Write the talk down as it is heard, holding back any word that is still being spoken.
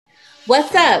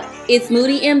What's up? It's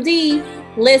Moody MD.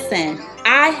 Listen,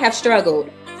 I have struggled.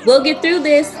 We'll get through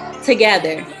this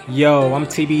together. Yo, I'm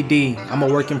TBD. I'm a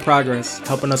work in progress,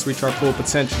 helping us reach our full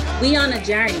potential. We on a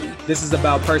journey. This is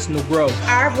about personal growth.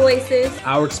 Our voices.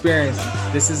 Our experiences.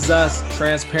 This is us,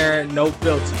 transparent, no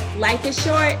filter. Life is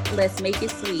short. Let's make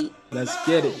it sweet. Let's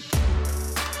get it.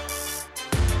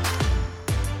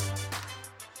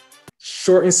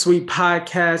 Short and Sweet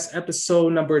Podcast,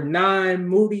 episode number 9.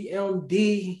 Moody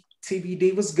MD.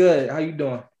 TBD, what's good? How you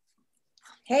doing?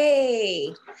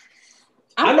 Hey.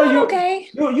 I know you okay.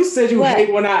 You said you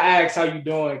hate when I ask how you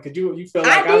doing. Could you feel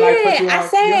like I like put you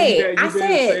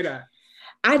on?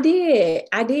 I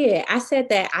did. I said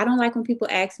that I don't like when people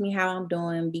ask me how I'm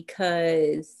doing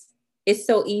because it's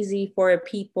so easy for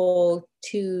people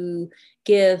to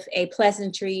give a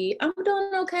pleasantry. I'm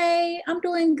doing okay. I'm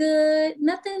doing good.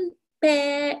 Nothing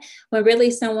bad, when really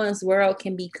someone's world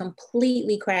can be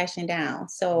completely crashing down.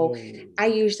 So I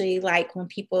usually like when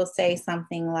people say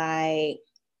something like,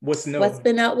 what's new? What's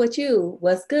been up with you?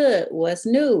 What's good? What's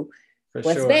new?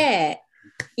 What's bad?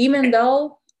 Even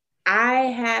though I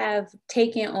have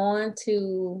taken on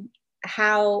to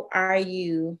how are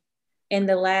you in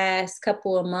the last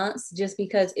couple of months, just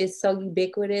because it's so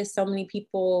ubiquitous. So many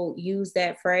people use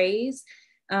that phrase.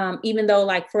 Even though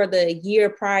like for the year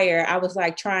prior, I was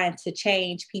like trying to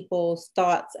change people's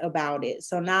thoughts about it.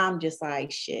 So now I'm just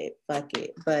like, shit, fuck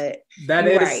it. But that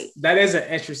is an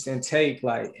interesting take.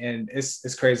 Like, and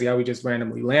it's crazy how we just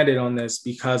randomly landed on this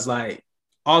because like,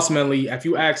 ultimately, if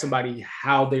you ask somebody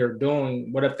how they're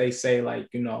doing, what if they say like,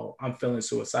 I'm feeling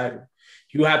suicidal?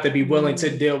 You have to be willing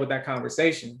to deal with that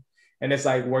conversation. And it's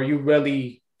like,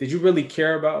 did you really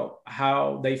care about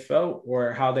how they felt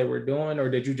or how they were doing? Or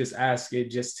did you just ask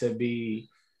it just to be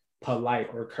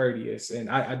polite or courteous? And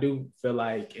I do feel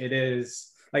like it is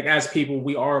like, as people,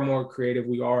 we are more creative.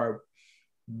 We are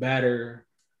better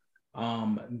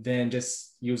than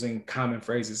just using common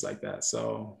phrases like that.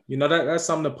 So, that's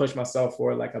something to push myself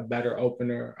for, like a better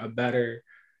opener, a better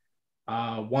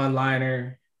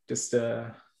one-liner, just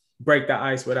to break the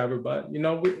ice, whatever. But,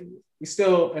 we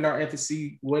still in our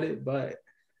infancy with it, but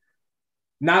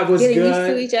not was getting good. Used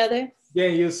to each other.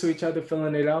 Getting used to each other,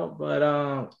 filling it out.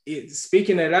 But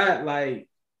speaking of that, like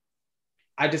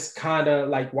I just kind of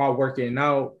like while working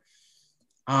out,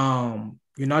 I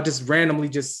just randomly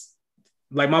just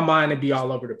like my mind would be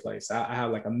all over the place. I have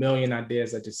like a million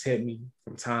ideas that just hit me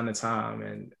from time to time.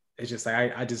 And it's just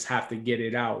like I just have to get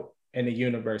it out in the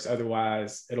universe.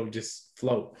 Otherwise, it'll just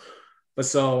float. But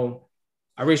so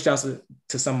I reached out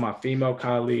to some of my female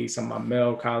colleagues, some of my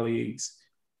male colleagues.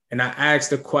 And I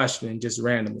asked a question just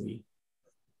randomly.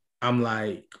 I'm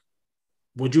like,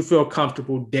 would you feel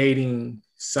comfortable dating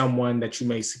someone that you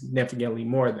make significantly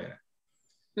more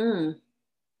than?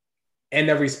 And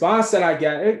the response that I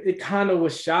got, it kind of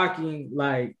was shocking.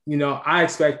 Like, I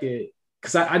expected,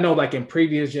 because I know like in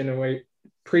previous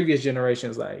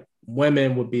generations, like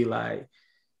women would be like,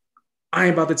 I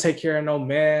ain't about to take care of no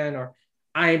man, or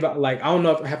I ain't about, like, I don't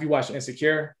know have you watched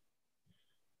Insecure?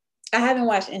 I haven't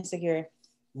watched Insecure.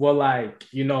 Well, like,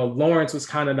 Lawrence was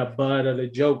kind of the butt of the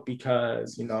joke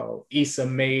because, Issa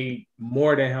made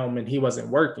more than him and he wasn't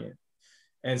working.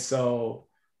 And so,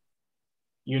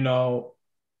 the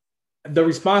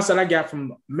response that I got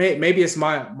from maybe it's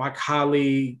my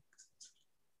colleague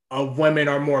of women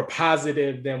are more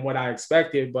positive than what I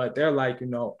expected, but they're like,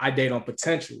 I date on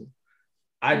potential.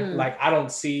 I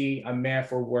don't see a man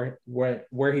for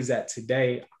where he's at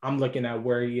today. I'm looking at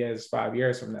where he is 5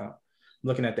 years from now. I'm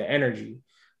looking at the energy.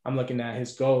 I'm looking at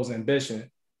his goals, ambition.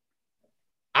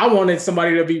 I wanted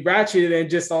somebody to be ratchet and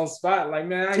just on spot. Like,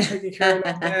 man, I ain't taking care of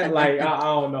my man. Like, I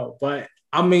don't know. But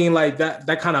I mean, like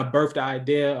that kind of birthed the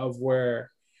idea of where,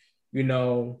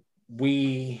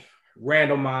 we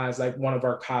randomized like one of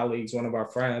our colleagues, one of our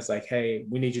friends, like, hey,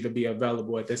 we need you to be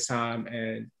available at this time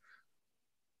and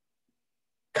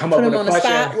come up with a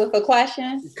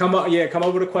question. Come up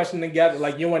with a question together.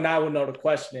 Like you and I would know the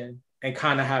question and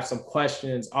kind of have some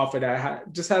questions off of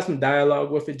that. Just have some dialogue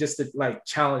with it, just to like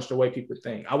challenge the way people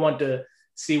think. I want to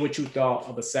see what you thought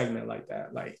of a segment like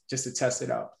that, like just to test it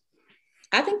out.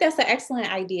 I think that's an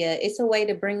excellent idea. It's a way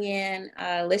to bring in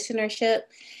listenership.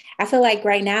 I feel like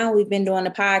right now we've been doing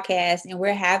a podcast and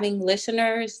we're having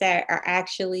listeners that are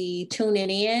actually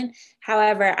tuning in.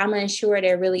 However, I'm unsure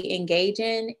they're really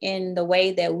engaging in the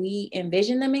way that we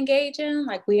envision them engaging.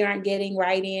 Like we aren't getting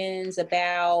write-ins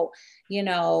about,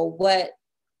 what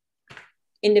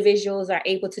individuals are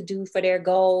able to do for their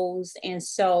goals. And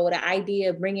so the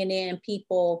idea of bringing in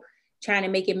people trying to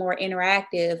make it more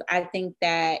interactive, I think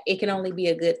that it can only be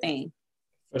a good thing.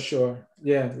 For sure.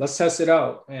 Yeah, let's test it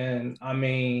out. And I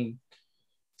mean,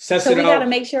 Sets So it we got to out.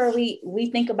 make sure we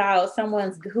think about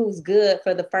someone who's good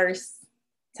for the first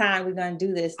time we're going to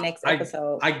do this next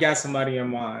episode. I got somebody in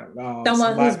mind.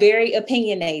 Someone who's very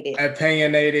opinionated.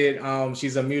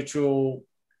 She's a mutual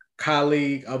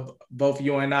colleague of both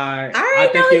you and I. I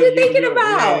already know who you're thinking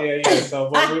about. Yeah. So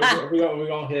we're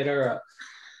gonna hit her up.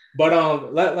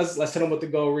 But let's hit them with the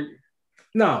goal.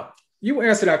 No, you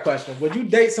answer that question. Would you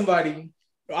date somebody?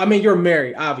 I mean, you're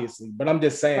married, obviously, but I'm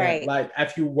just saying, Right. like,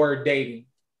 if you were dating,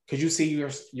 could you see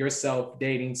yourself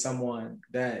dating someone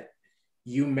that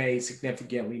you made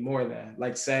significantly more than?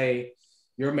 Like, say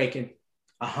you're making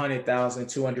 100,000,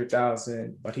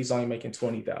 200,000, but he's only making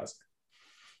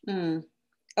 20,000.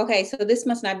 Okay, so this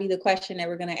must not be the question that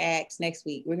we're going to ask next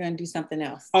week. We're going to do something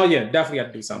else. Oh yeah, definitely got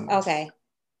to do something else. Okay.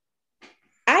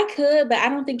 I could, but I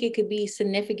don't think it could be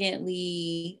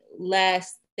significantly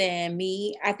less than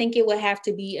me. I think it would have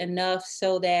to be enough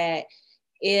so that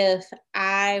if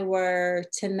I were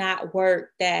to not work,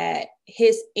 that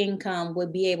his income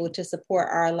would be able to support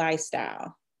our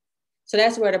lifestyle. So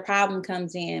that's where the problem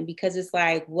comes in, because it's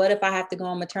like, what if I have to go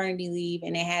on maternity leave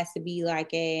and it has to be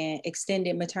like an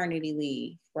extended maternity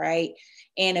leave, right?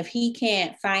 And if he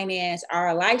can't finance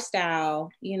our lifestyle,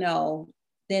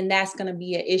 then that's going to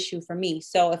be an issue for me.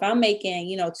 So if I'm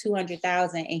making,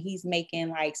 200,000 and he's making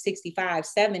like 65,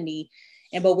 70,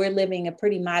 but we're living a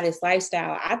pretty modest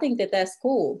lifestyle, I think that that's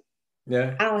cool.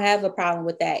 Yeah. I don't have a problem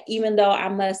with that. Even though I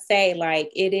must say, like,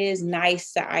 it is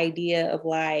nice, the idea of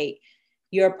like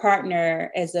your partner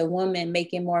as a woman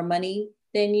making more money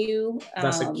than you.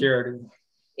 That's security.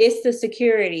 It's the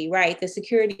security, right? The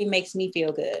security makes me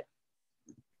feel good.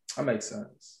 That makes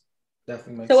sense.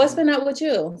 Definitely makes sense. So what's sense. Been up with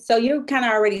you? So you kind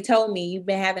of already told me you've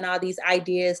been having all these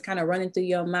ideas kind of running through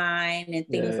your mind and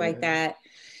things like that.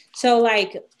 So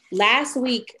like last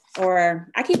week, or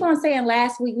I keep on saying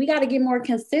last week, we got to get more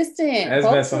consistent. It's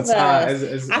been some time.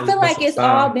 I feel like it's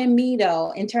all been me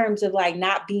though, in terms of like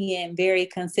not being very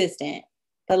consistent.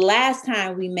 The last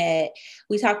time we met,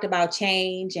 we talked about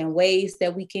change and ways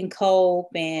that we can cope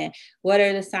and what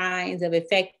are the signs of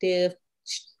effective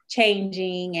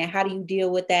changing and how do you deal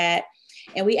with that?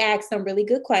 And we asked some really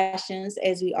good questions,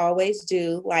 as we always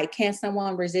do, like, can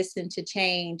someone resistant to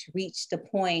change reach the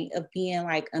point of being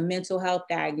like a mental health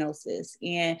diagnosis?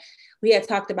 And we had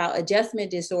talked about adjustment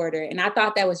disorder. And I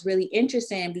thought that was really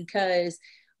interesting because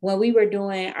when we were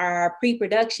doing our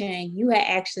pre-production, you had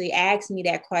actually asked me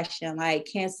that question, like,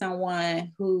 can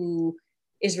someone who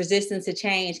is resistant to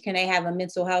change, can they have a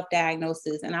mental health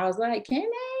diagnosis? And I was like, can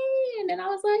they? And then I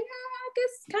was like, I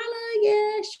guess kind of,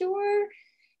 yeah, sure.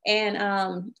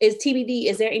 And is TBD,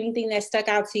 is there anything that stuck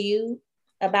out to you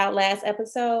about last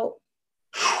episode?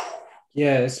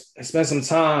 Yeah, it's been some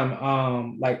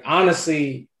time. Like,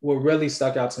 honestly, what really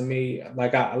stuck out to me,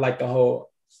 like, I like the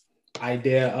whole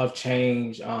idea of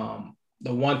change. The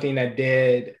one thing that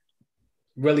did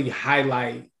really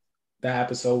highlight that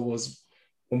episode was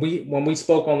when we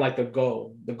spoke on like the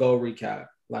goal recap,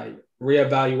 like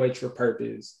reevaluate your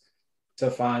purpose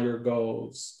to find your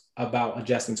goals about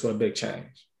adjusting to a big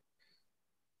change.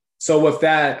 So with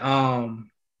that,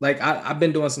 like I've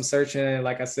been doing some searching,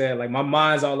 like I said, like my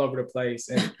mind's all over the place.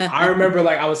 And I remember,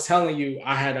 like I was telling you,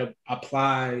 I had to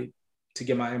apply to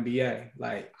get my MBA.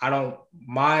 Like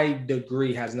my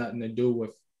degree has nothing to do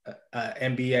with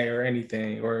MBA or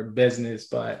anything or business,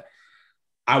 but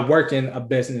I work in a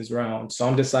business realm. So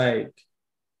I'm just like,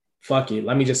 fuck it,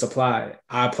 let me just apply.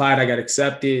 I applied, I got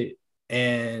accepted.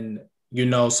 And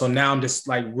so now I'm just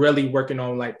like really working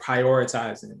on like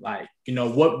prioritizing, like,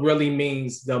 what really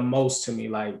means the most to me.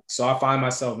 Like, so I find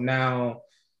myself now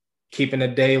keeping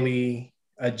a daily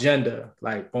agenda,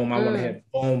 like, boom, I want to hit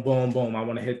boom, boom, boom. I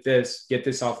want to hit this, get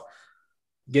this off,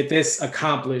 get this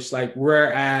accomplished. Like,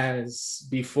 whereas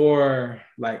before,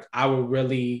 like I would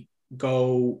really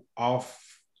go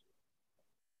off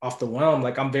the whim.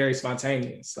 Like, I'm very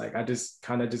spontaneous. Like, I just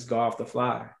kind of just go off the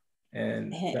fly.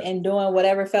 And doing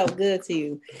whatever felt good to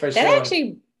you.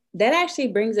 That actually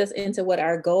brings us into what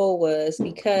our goal was,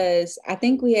 because I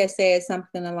think we had said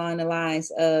something along the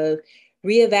lines of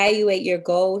reevaluate your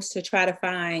goals to try to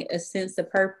find a sense of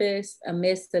purpose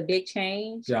amidst a big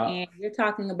change. Yeah. And you're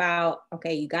talking about,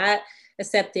 okay, you got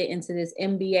accepted into this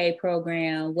MBA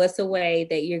program. What's a way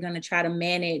that you're going to try to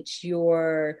manage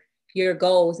your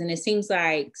goals? And it seems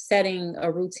like setting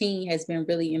a routine has been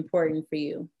really important for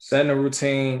you. Setting a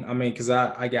routine, I mean, because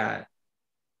I got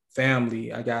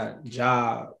family, I got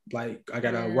job, like I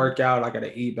gotta work out, I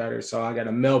gotta eat better, so I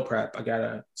gotta meal prep, I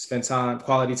gotta spend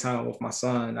quality time with my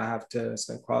son, I have to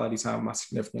spend quality time with my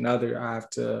significant other, I have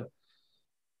to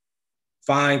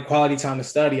find quality time to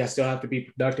study. I still have to be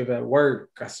productive at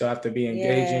work. I still have to be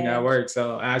engaging at work.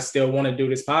 So I still want to do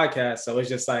this podcast. So it's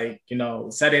just like, you know,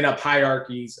 setting up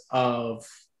hierarchies of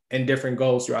and different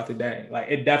goals throughout the day. Like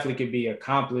it definitely could be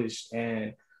accomplished.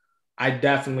 And I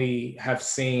definitely have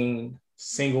seen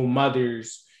single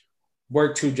mothers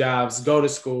work 2 jobs, go to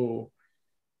school,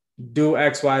 do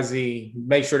XYZ,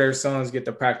 make sure their sons get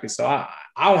to practice. So I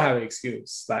don't have an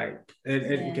excuse. Like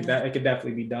it could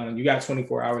definitely be done. You got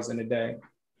 24 hours in a day.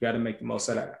 You got to make the most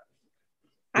of that.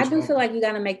 I do feel like you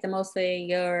got to make the most of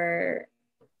your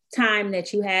time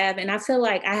that you have. And I feel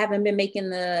like I haven't been making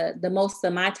the most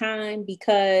of my time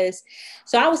because,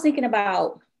 so I was thinking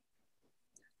about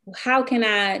how can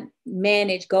I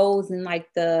manage goals in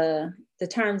like the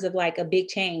terms of like a big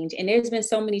change. And there's been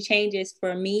so many changes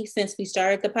for me since we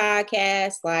started the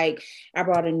podcast. Like I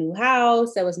bought a new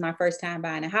house. That was my first time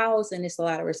buying a house. And it's a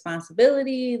lot of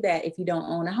responsibility that if you don't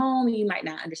own a home, you might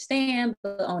not understand,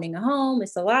 but owning a home,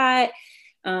 it's a lot.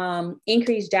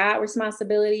 Increased job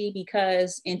responsibility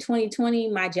because in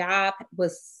 2020, my job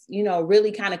was, you know,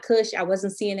 really kind of cush. I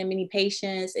wasn't seeing that many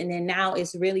patients. And then now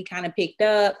it's really kind of picked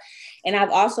up. And I've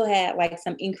also had like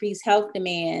some increased health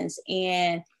demands.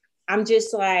 And I'm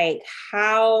just like,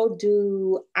 how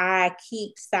do I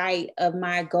keep sight of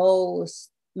my goals,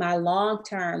 my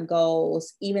long-term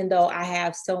goals, even though I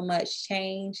have so much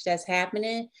change that's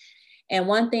happening? And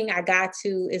one thing I got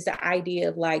to is the idea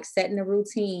of like setting a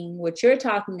routine, what you're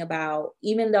talking about,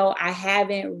 even though I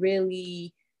haven't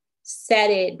really set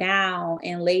it down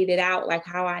and laid it out like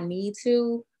how I need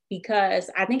to, because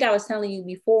I think I was telling you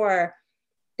before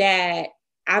that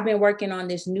I've been working on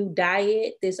this new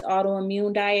diet, this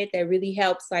autoimmune diet that really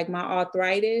helps like my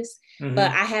arthritis,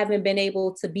 but I haven't been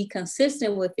able to be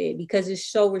consistent with it because it's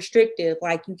so restrictive.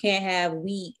 Like you can't have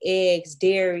wheat, eggs,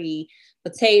 dairy,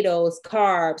 potatoes,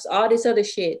 carbs, all this other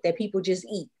shit that people just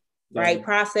eat, right?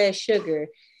 Processed sugar.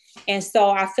 And so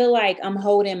I feel like I'm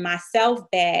holding myself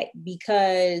back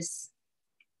because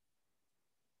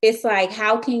it's like,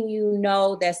 how can you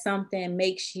know that something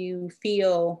makes you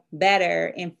feel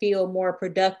better and feel more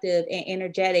productive and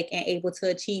energetic and able to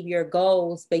achieve your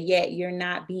goals, but yet you're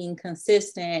not being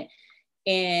consistent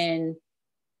in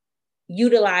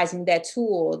utilizing that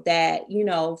tool that, you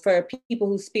know, for people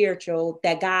who's spiritual,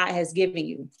 that God has given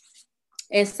you.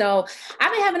 And so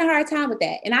I've been having a hard time with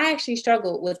that. And I actually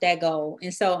struggled with that goal.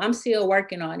 And so I'm still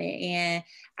working on it. And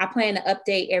I plan to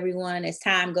update everyone as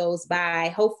time goes by.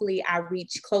 Hopefully I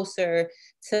reach closer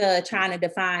to trying to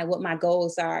define what my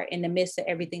goals are in the midst of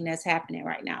everything that's happening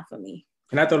right now for me.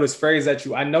 And I throw this phrase at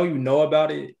you. I know you know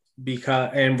about it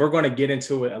because, and we're going to get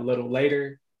into it a little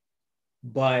later,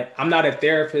 but I'm not a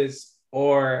therapist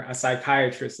or a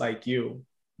psychiatrist like you,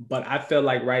 but I feel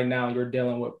like right now you're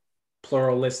dealing with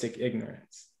pluralistic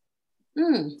ignorance.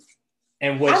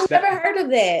 And which I've never heard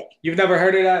of that. You've never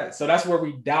heard of that? So that's where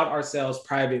we doubt ourselves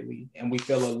privately and we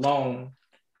feel alone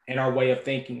in our way of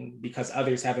thinking because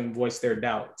others haven't voiced their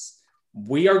doubts.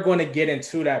 We are going to get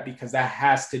into that because that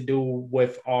has to do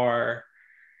with our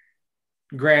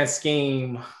grand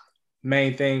scheme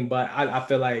main thing. But I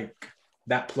feel like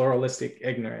that pluralistic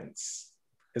ignorance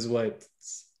is what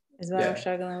I'm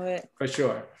struggling with. For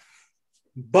sure.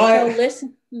 But so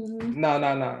listen.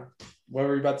 No. What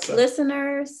were you about to say?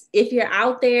 Listeners, if you're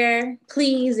out there,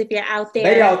 please, if you're out there.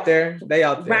 They out there.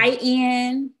 Write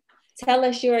in. Tell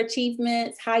us your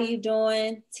achievements. How you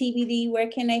doing? TBD, where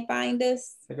can they find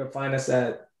us? They can find us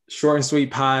at Short and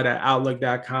Sweet Pod at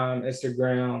Outlook.com,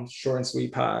 Instagram, Short and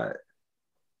Sweet Pod.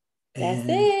 That's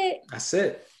it. That's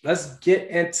it. Let's get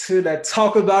into that.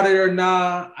 Talk about it or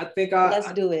not. I think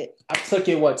let's do it. I took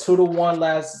it 2-1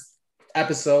 last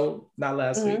episode, not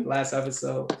last week, last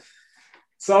episode.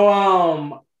 So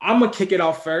I'm gonna kick it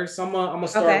off first. I'm gonna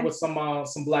start with some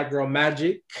Black girl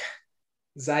magic.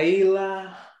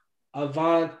 Zaila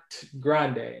Avant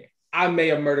Grande. I may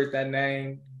have murdered that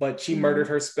name, but she murdered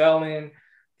her spelling.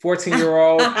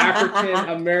 14-year-old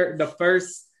the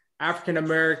first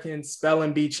African-American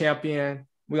spelling bee champion.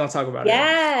 We're gonna talk about it.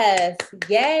 Yes.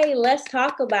 Yay. Let's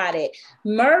talk about it.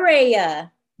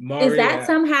 Maria. Is that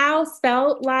somehow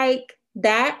spelled like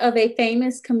that of a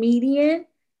famous comedian?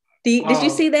 Did you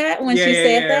see that when she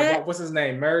said that? What's his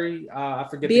name? Murray? I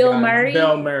forget. Bill Murray.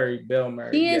 Bill Murray.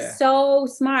 He is so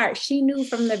smart. She knew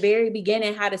from the very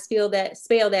beginning how to spell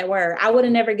that word. I would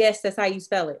have never guessed that's how you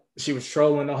spell it. She was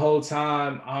trolling the whole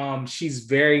time. She's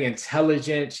very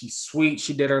intelligent. She's sweet.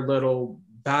 She did her little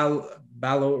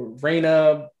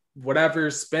ballerina, whatever,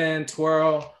 spin,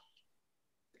 twirl.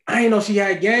 I didn't know she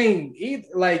had game.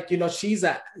 Like, you know,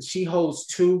 she holds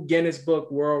 2 Guinness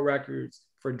Book World Records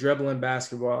for dribbling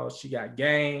basketball. She got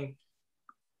game.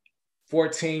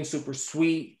 14, super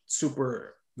sweet,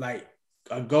 super like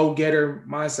a go-getter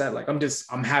mindset. Like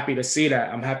I'm happy to see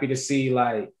that. I'm happy to see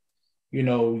like, you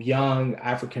know, young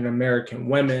African-American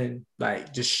women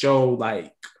like just show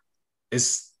like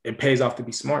it pays off to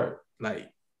be smart. Like,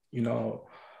 you know,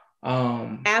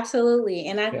 absolutely.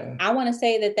 And I want to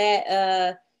say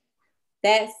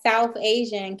that South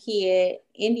Asian kid,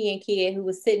 Indian kid who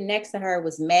was sitting next to her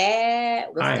was mad,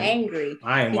 was angry.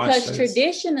 Because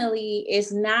traditionally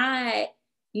it's not,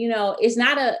 you know, it's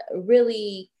not a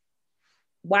really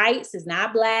whites, it's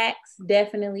not blacks,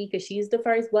 definitely, because she's the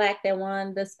first black that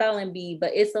won the spelling bee,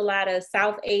 but it's a lot of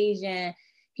South Asian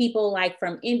people like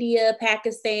from India,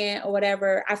 Pakistan, or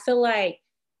whatever. I feel like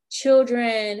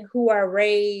children who are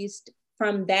raised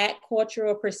from that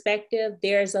cultural perspective,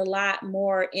 there's a lot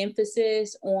more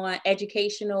emphasis on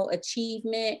educational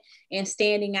achievement and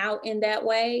standing out in that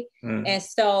way. And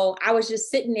so I was just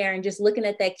sitting there and just looking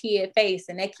at that kid's face,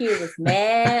 and that kid was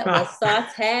mad, was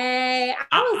sauté.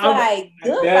 I was like,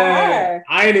 good for her.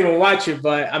 I didn't even watch it,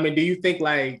 but I mean, do you think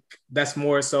like that's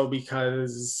more so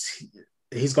because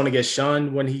he's gonna get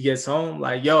shunned when he gets home?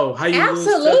 Like, yo, how you lose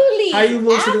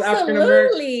to the African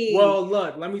American? Well,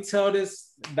 look, let me tell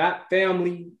that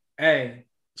family, hey,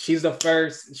 she's the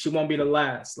first, she won't be the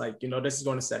last. Like, you know, this is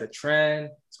going to set a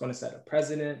trend. It's going to set a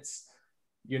precedence.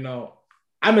 You know,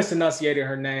 I misenunciated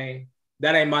her name.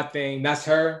 That ain't my thing. That's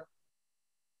her.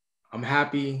 I'm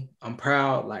happy. I'm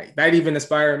proud. Like, that even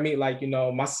inspired me. Like, you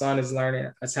know, my son is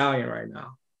learning Italian right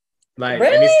now. Like,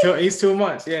 really? And he's 2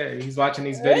 months. Yeah, he's watching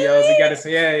these videos. Really? He got to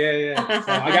say, yeah.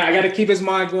 So I got to keep his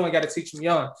mind going. I got to teach him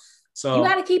young. So you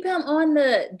got to keep him on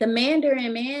the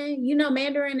Mandarin, man. You know,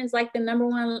 Mandarin is like the number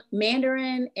one.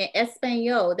 Mandarin and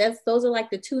Espanol. Those are like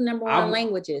the two number one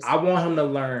languages. I want him to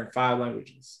learn 5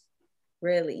 languages.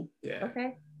 Really? Yeah.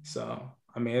 Okay. So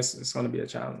I mean, it's going to be a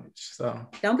challenge. So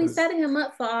don't be setting him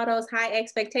up for all those high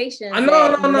expectations.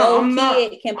 No.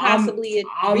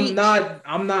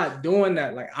 I'm not doing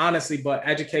that. Like, honestly, but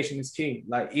education is key.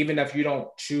 Like, even if you don't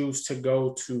choose to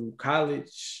go to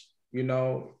college, you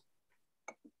know,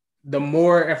 the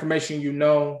more information you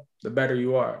know, the better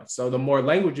you are. So the more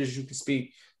languages you can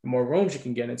speak, the more rooms you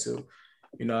can get into.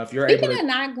 You know, if you're Speaking of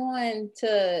not going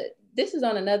to, this is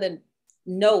on another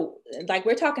note, like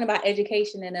we're talking about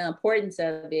education and the importance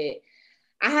of it.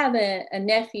 I have a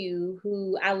nephew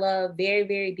who I love very,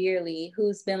 very dearly,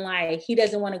 who's been like, he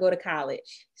doesn't want to go to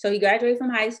college. So he graduated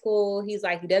from high school. He's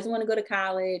like, he doesn't want to go to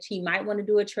college. He might want to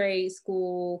do a trade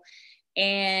school.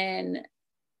 And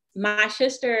my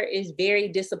sister is very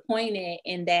disappointed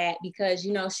in that because,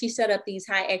 you know, she set up these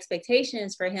high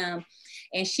expectations for him.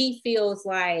 And she feels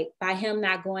like by him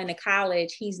not going to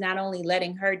college, he's not only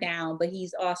letting her down, but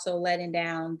he's also letting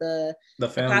down the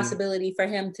possibility for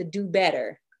him to do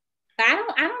better. I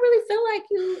don't really feel like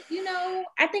you know,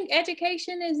 I think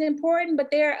education is important,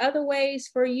 but there are other ways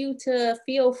for you to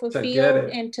feel fulfilled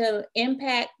and to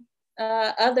impact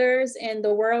others and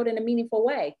the world in a meaningful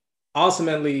way.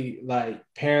 Ultimately, like,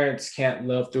 parents can't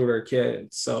love through their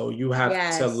kids. So you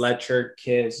have to let your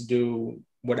kids do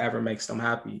whatever makes them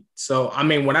happy. So, I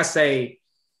mean, when I say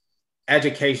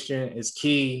education is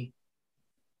key,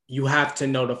 you have to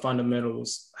know the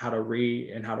fundamentals, how to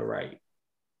read and how to write.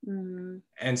 Mm-hmm.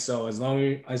 And so as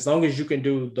long as you can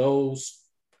do those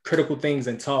critical things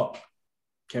and talk,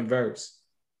 converse,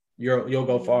 you'll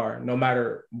go far, no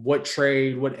matter what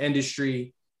trade, what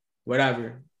industry,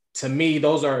 whatever. To me,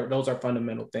 those are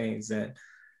fundamental things. And,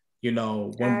 you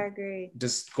know, when I agree.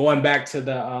 Just going back to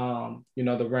the you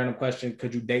know, the random question,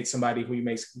 could you date somebody who you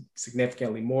make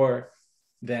significantly more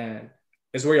than,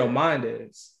 is where your mind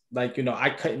is. Like, you know, I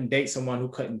couldn't date someone who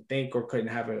couldn't think or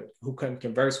who couldn't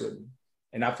converse with me.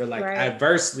 And I feel like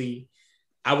adversely,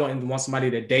 I wouldn't want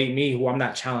somebody to date me who I'm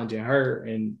not challenging her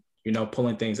and, you know,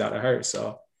 pulling things out of her.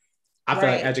 So I feel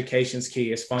like education's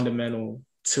key. Is fundamental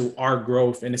to our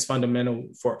growth, and it's fundamental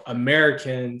for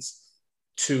Americans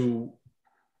to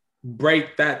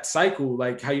break that cycle.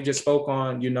 Like how you just spoke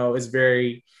on, you know, it's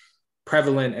very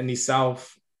prevalent in the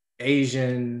South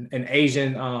Asian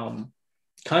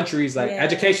countries. Like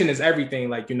education is everything.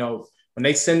 Like, you know, when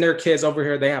they send their kids over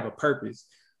here, they have a purpose.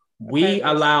 We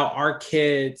allow our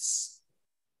kids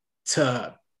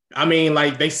to, I mean,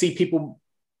 like, they see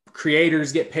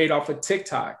creators get paid off of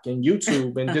TikTok and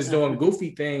YouTube and just doing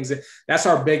goofy things. That's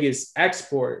our biggest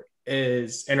export,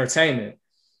 is entertainment.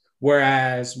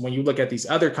 Whereas when you look at these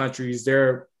other countries,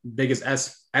 their biggest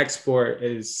export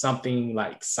is something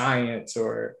like science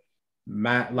or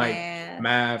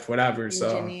math, whatever.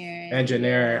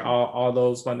 Engineering, all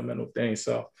those fundamental things.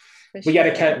 So we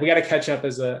gotta catch up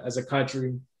as a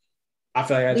country. I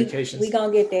feel like education. We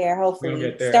gonna get there,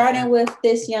 hopefully. Starting with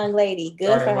this young lady.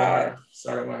 Good for her.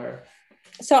 Starting with her.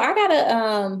 So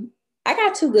I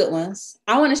got two good ones.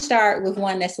 I want to start with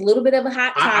one that's a little bit of a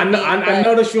hot topic. I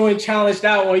noticed you ain't challenged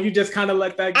that one. You just kind of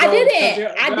let that go. I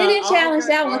didn't challenge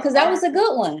that one because that was a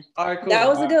good one. All right, cool. That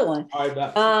was a good one. All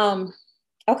right,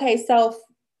 okay, so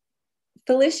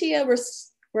Felicia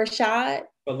Rashad.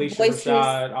 Felicia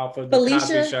Rashad off of the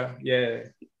Cosby Show. Yeah.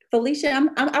 Felicia,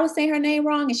 I was saying her name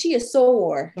wrong, and she is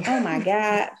sore. Oh my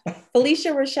God. Felicia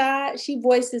Rashad, she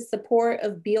voices support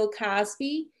of Bill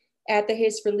Cosby after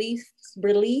his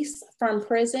release from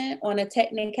prison on a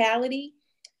technicality.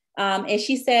 And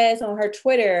she says on her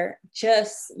Twitter,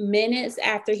 just minutes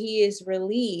after he is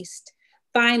released,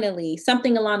 finally,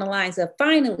 something along the lines of,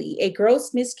 finally, a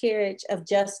gross miscarriage of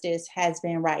justice has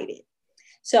been righted.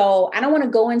 So I don't want to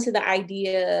go into the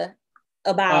idea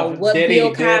about what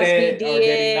Bill Cosby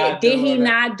did. Did he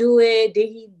not do it? Did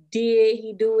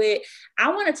he do it? I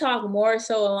want to talk more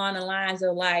so along the lines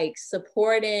of like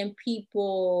supporting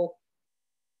people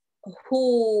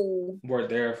who were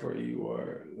there for you,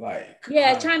 or like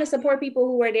trying to support people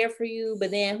who were there for you,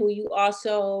 but then who you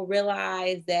also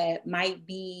realize that might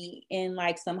be in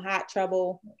like some hot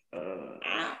trouble.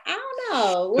 I don't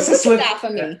know. What you got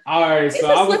for me? All right, it's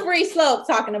a slippery slope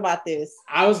talking about this.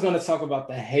 I was going to talk about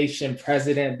the Haitian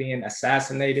president being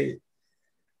assassinated.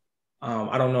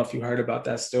 I don't know if you heard about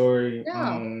that story.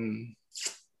 No.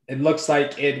 It looks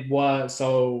like it was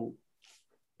so.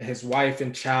 His wife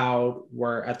and child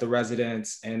were at the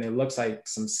residence, and it looks like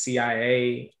some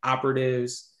CIA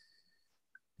operatives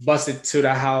busted to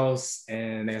the house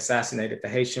and they assassinated the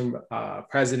Haitian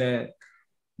president.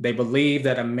 They believe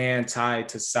that a man tied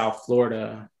to South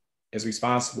Florida is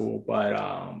responsible, but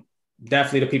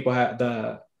definitely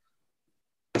the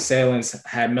assailants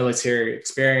had military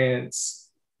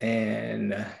experience,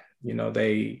 and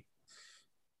they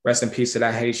rest in peace to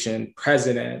that Haitian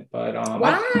president. But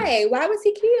why was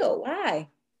he killed? Why?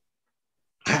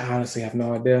 I honestly have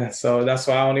no idea. So that's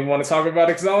why I don't even want to talk about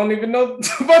it, because I don't even know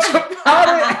too much about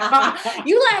it.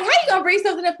 You like, how you gonna bring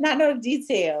something up not know the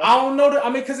details? I don't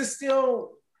know. Because it's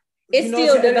still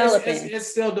developing. It's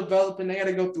still developing. They got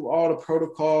to go through all the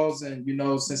protocols, and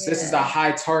since this is a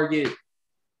high target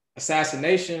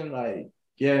assassination,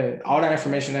 all that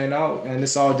information ain't out, and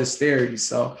it's all just theory.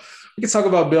 So we can talk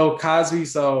about Bill Cosby.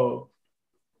 So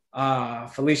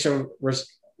Felicia,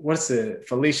 what's her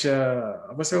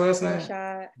last name?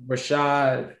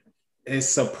 Rashad is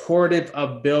supportive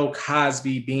of Bill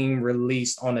Cosby being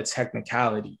released on a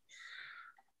technicality.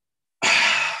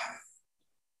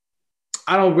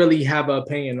 I don't really have an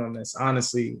opinion on this,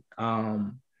 honestly.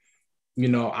 I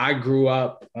grew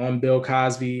up on Bill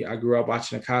Cosby. I grew up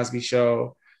watching the Cosby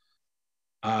Show.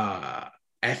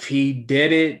 If he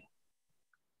did it,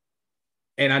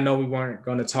 and I know we weren't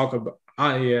going to talk about.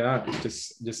 I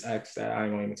just asked that. I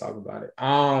ain't going to even talk about it.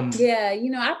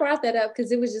 I brought that up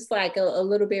because it was just like a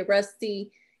little bit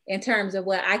rusty in terms of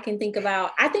what I can think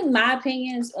about. I think my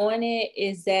opinions on it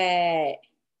is that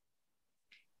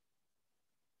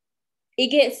it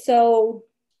gets so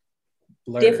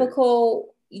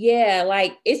difficult. Yeah,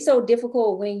 like it's so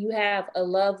difficult when you have a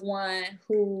loved one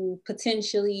who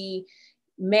potentially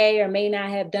may or may not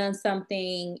have done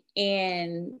something,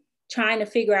 and trying to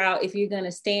figure out if you're going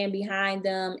to stand behind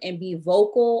them and be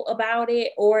vocal about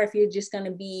it, or if you're just going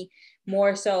to be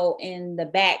more so in the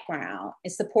background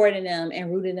and supporting them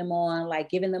and rooting them on, like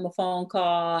giving them a phone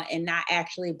call and not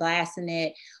actually blasting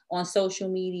it on social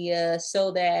media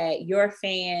so that your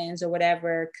fans or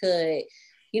whatever could,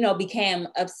 become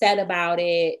upset about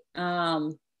it.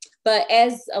 But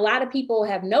as a lot of people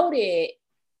have noted,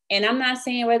 and I'm not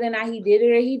saying whether or not he did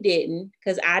it or he didn't,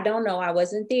 because I don't know, I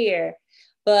wasn't there.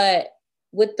 But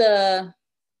with the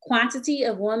quantity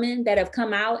of women that have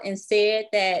come out and said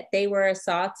that they were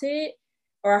assaulted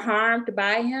or harmed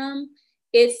by him,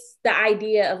 it's the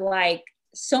idea of like,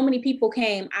 so many people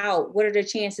came out. What are the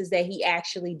chances that he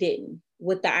actually didn't,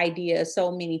 with the idea of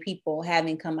so many people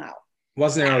having come out?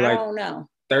 Wasn't there I don't know,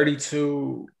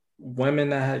 32 women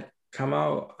that had come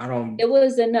out? It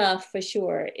was enough for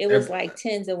sure. It was like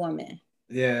tens of women.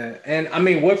 Yeah. And I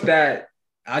mean, with that,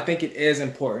 I think it is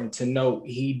important to note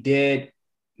he did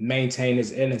maintain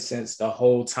his innocence the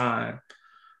whole time.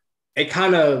 It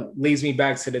kind of leads me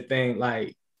back to the thing,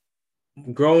 like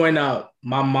growing up,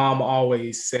 my mom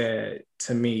always said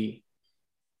to me,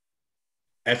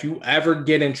 if you ever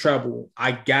get in trouble,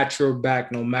 I got your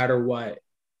back no matter what.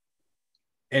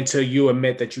 Until you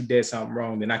admit that you did something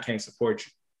wrong, then I can't support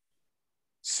you.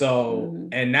 So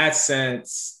in that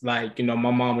sense, like, my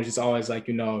mom was just always like,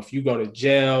 if you go to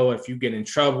jail, if you get in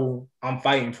trouble, I'm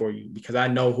fighting for you because I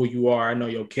know who you are. I know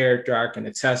your character. I can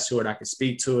attest to it. I can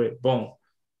speak to it. Boom.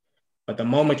 But the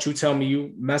moment you tell me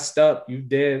you messed up, you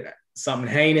did something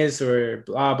heinous or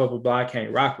blah, blah, blah, blah, I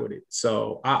can't rock with it.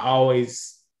 So I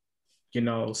always,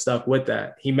 stuck with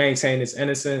that. He maintained his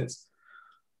innocence.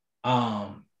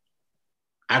 I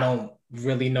don't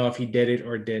really know if he did it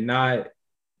or did not.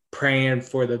 Praying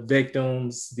for the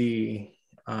victims,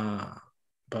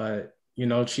 but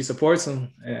she supports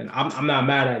him, and I'm not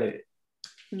mad at it.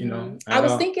 I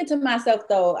was thinking to myself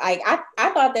though, I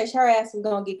thought that her ass was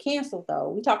gonna get canceled though.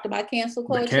 We talked about cancel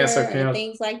culture and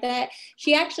things like that.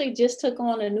 She actually just took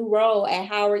on a new role at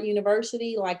Howard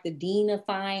University, like the Dean of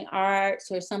Fine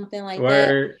Arts or something like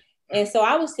that. And so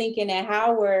I was thinking that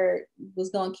Howard was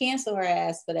gonna cancel her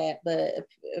ass for that, but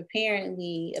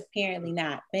apparently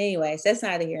not. But anyways, that's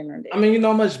neither here nor there. I mean, you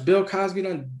know how much Bill Cosby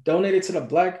donated to the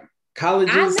Black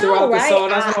colleges throughout the soul.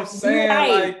 That's what I'm saying.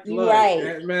 Right. Look,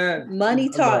 right. Man. Money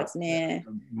talks, man.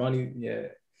 Money, yeah.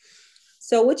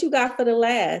 So what you got for the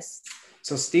last?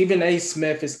 So Stephen A.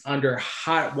 Smith is under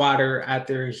hot water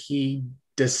after he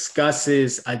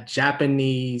discusses a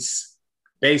Japanese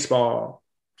baseball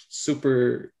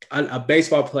a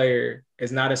baseball player is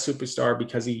not a superstar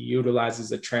because he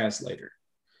utilizes a translator.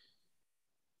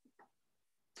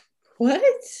 What?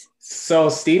 So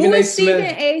Stephen A.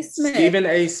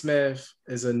 Smith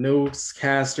is a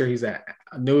newscaster. He's a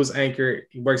news anchor.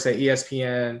 He works at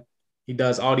ESPN. He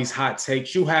does all these hot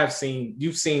takes.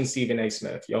 You've seen Stephen A.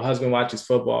 Smith. Your husband watches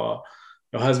football.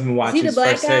 Your husband watches. Is he the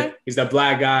black guy? He's the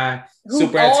black guy. Who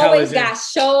super always intelligent. Got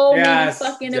so many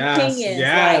fucking opinions.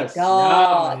 Yes,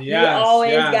 dog. You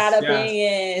always got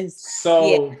opinions.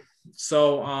 So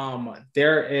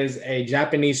there is a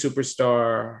Japanese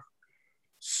superstar,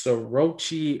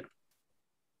 Sorochi.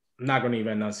 I'm not going to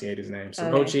even enunciate his name.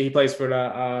 Sorochi. Okay. He plays for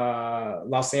the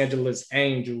Los Angeles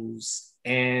Angels,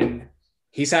 and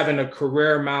he's having a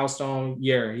career milestone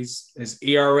year. His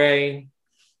ERA,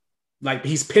 like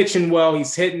he's pitching well,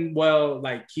 he's hitting well,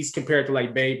 like he's compared to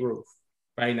like Babe Ruth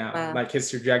right now, like his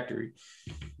trajectory.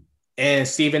 And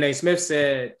Stephen A. Smith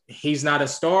said he's not a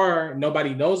star.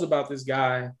 Nobody knows about this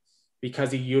guy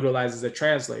because he utilizes a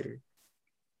translator.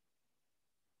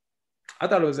 I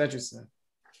thought it was interesting.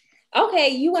 Okay,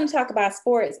 you want to talk about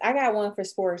sports? I got one for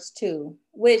sports too,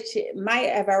 which might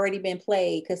have already been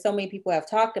played because so many people have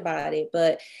talked about it.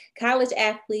 But college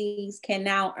athletes can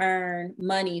now earn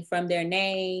money from their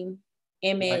name,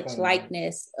 image,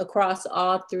 likeness across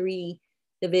all three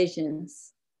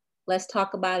divisions. Let's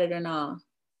talk about it or not.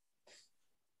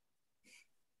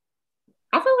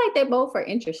 I feel like they both are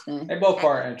interesting. They both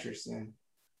are interesting.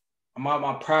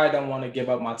 My pride don't want to give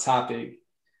up my topic.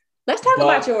 Let's talk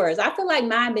about yours. I feel like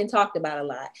mine been talked about a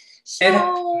lot.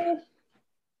 So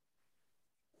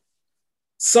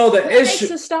the what issue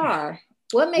makes a star?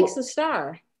 What makes a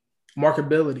star?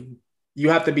 Marketability.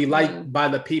 You have to be liked by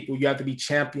the people. You have to be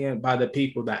championed by the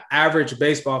people. The average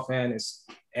baseball fan is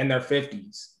in their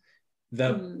 50s.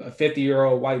 A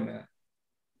 50-year-old white man.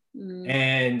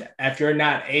 And if you're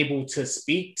not able to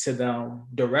speak to them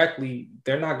directly,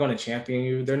 they're not going to champion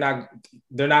you. They're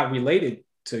not related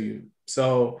to you.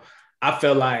 So I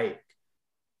feel like,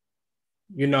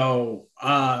 event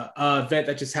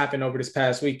that just happened over this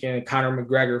past weekend, Conor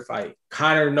McGregor fight.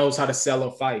 Conor knows how to sell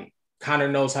a fight. Conor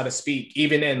knows how to speak.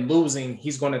 Even in losing,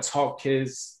 he's going to talk he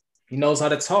knows how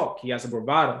to talk. He has a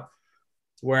bravado.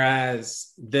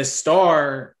 Whereas this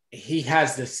star, he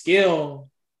has the skill.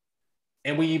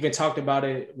 And we even talked about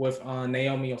it with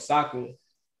Naomi Osaka.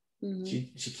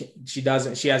 Mm-hmm. She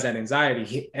has that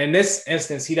anxiety. In this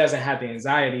instance, he doesn't have the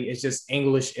anxiety. It's just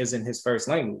English isn't his first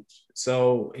language.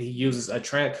 So he uses a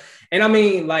trend. And I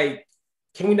mean, like,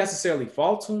 can we necessarily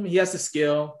fault him? He has the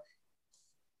skill.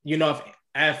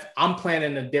 If I'm playing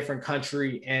in a different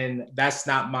country and that's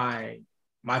not my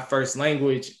first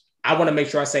language, I want to make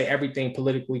sure I say everything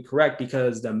politically correct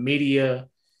because the media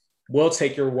will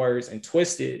take your words and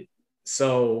twist it.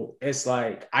 So it's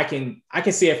like I can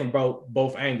see it from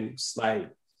both angles.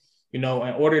 Like, in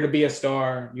order to be a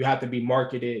star, you have to be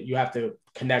marketed, you have to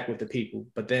connect with the people.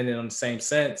 But then in the same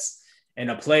sense, and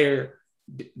a player,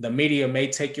 the media may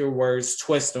take your words,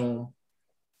 twist them,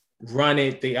 run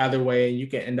it the other way, and you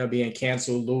can end up being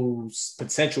canceled, lose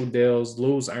potential deals,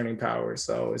 lose earning power.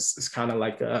 So it's kind of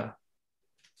like And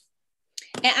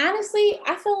honestly,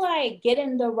 I feel like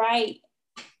getting the right.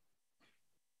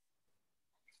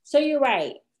 So you're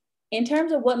right. In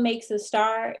terms of what makes a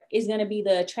star is going to be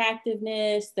the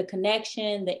attractiveness, the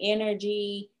connection, the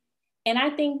energy. And I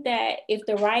think that if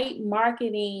the right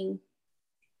marketing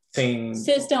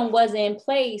system was in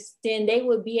place, then they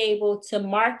would be able to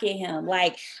market him.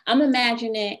 Like, I'm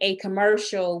imagining a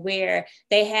commercial where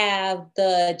they have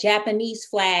the Japanese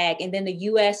flag and then the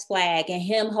US flag and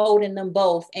him holding them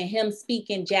both and him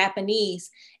speaking Japanese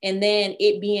and then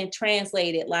it being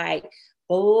translated like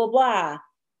blah, blah, blah,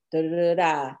 da, da,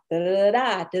 da, da, da,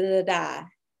 da, da, da,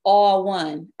 all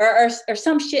one or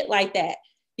some shit like that.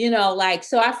 Like,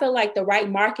 so I feel like the right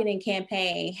marketing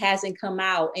campaign hasn't come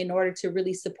out in order to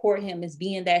really support him as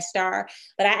being that star.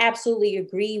 But I absolutely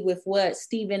agree with what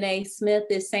Stephen A. Smith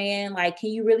is saying. Like,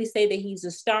 can you really say that he's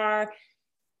a star?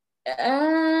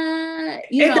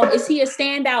 Is he a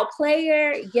standout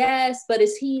player? Yes, but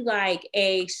is he like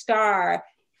a star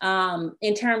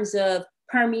in terms of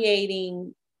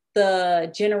permeating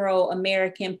the general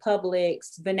American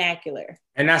public's vernacular?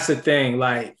 And that's the thing.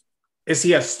 Like, is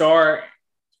he a star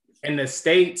in the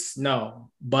States?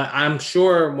 No, but I'm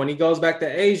sure when he goes back to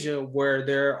Asia, where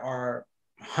there are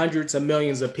hundreds of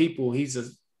millions of people, he's a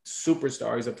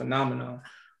superstar. He's a phenomenon.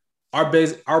 Our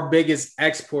biggest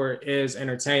export is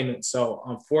entertainment. So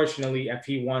unfortunately, if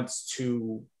he wants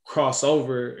to cross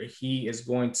over, he is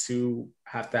going to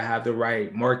have the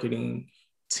right marketing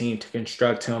team to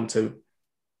construct him to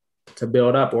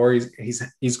build up, or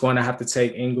he's going to have to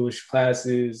take English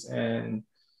classes. And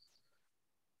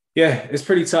yeah, it's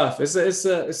pretty tough. It's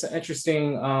an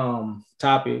interesting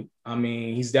topic. I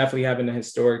mean, he's definitely having a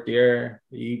historic year.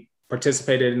 He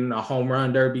participated in a home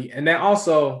run derby. And then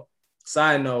also,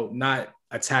 side note, not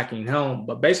attacking him,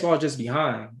 but baseball is just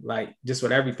behind, like, just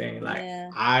with everything. Like, yeah.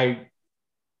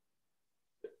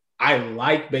 I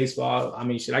like baseball. I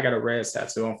mean, shit, I got a Reds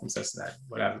tattoo. I'm from Cincinnati,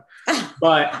 whatever.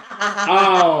 But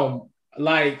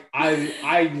like,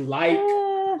 I like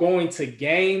going to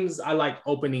games. I like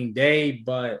opening day,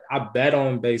 but I bet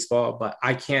on baseball. But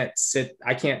I can't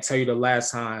tell you the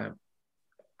last time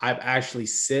I've actually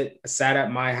sat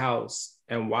at my house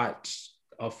and watched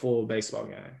a full baseball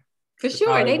game. For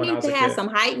sure. They need to have some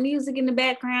hype music in the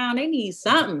background. They need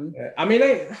something. Yeah. I mean,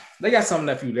 they got something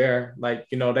that you there. Like,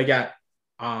 they got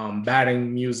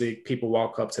batting music. People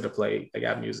walk up to the plate. They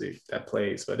got music that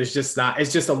plays, but it's just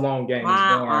a long game.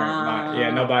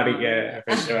 It's nobody. Yeah,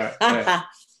 for sure. Yeah.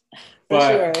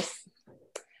 But, sure.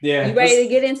 Yeah. You ready to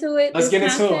get into it? Let's get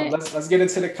into it. Let's get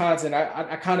into the content.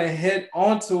 I kind of hit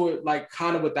onto it, like,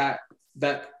 kind of with that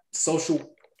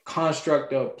social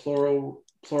construct of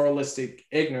pluralistic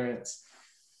ignorance.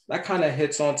 That kind of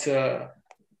hits onto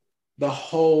the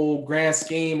whole grand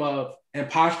scheme of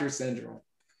imposter syndrome.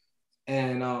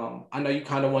 And I know you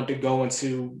kind of want to go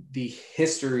into the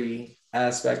history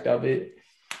aspect of it.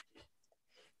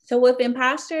 So with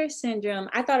imposter syndrome,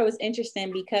 I thought it was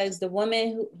interesting because one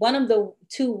of the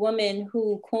two women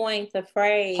who coined the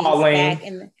phrase back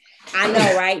in the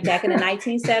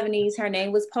 1970s, her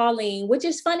name was Pauline, which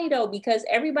is funny though, because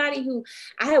everybody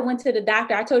I had went to the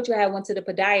doctor, I told you I had went to the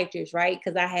podiatrist, right?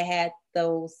 Because I had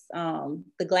those,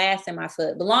 the glass in my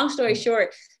foot. But long story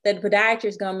short, the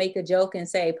podiatrist gonna make a joke and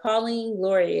say, Pauline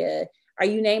Gloria, are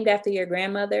you named after your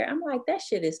grandmother? I'm like, that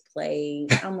shit is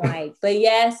played. I'm like, but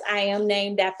yes, I am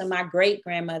named after my great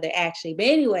grandmother, actually. But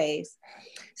anyways,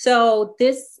 so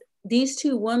these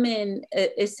two women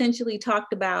essentially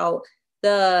talked about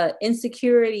the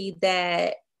insecurity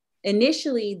that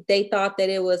initially they thought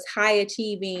that it was high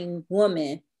achieving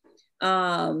women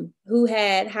who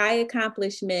had high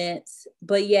accomplishments,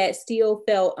 but yet still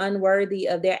felt unworthy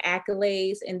of their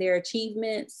accolades and their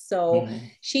achievements. So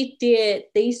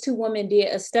these two women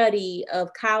did a study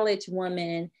of college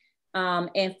women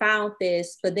and found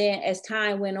this. But then as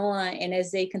time went on and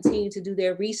as they continued to do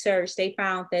their research, they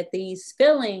found that these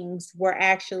feelings were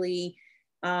actually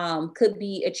could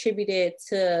be attributed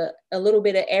to a little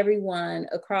bit of everyone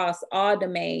across all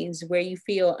domains, where you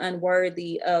feel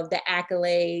unworthy of the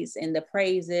accolades and the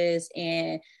praises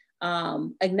and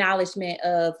acknowledgement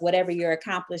of whatever your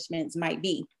accomplishments might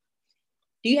be.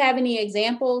 Do you have any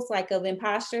examples like of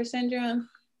imposter syndrome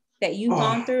that you've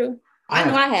gone through? I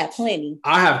know I have plenty.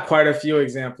 I have quite a few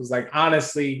examples. Like,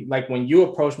 honestly, like when you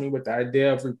approached me with the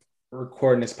idea of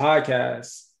recording this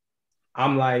podcast,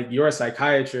 I'm like, you're a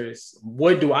psychiatrist.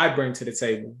 What do I bring to the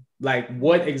table? Like,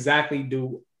 what exactly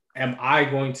am I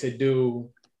going to do?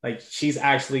 Like, she's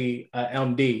actually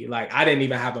an MD. Like, I didn't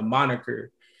even have a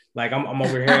moniker. Like, I'm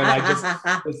over here like just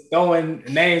throwing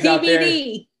names out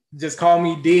there. Just call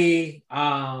me D,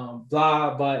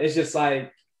 blah. But it's just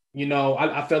like,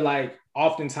 I feel like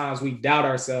oftentimes we doubt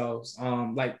ourselves.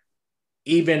 Like,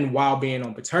 even while being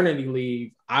on paternity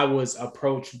leave, I was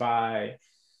approached by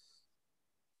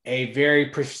a very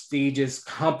prestigious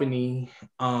company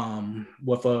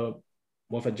with a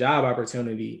with a job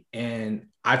opportunity, and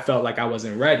I felt like I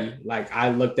wasn't ready. Like I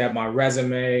looked at my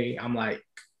resume, I'm like,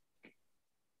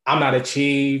 I'm not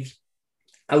achieved.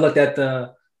 I looked at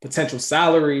the potential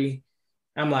salary,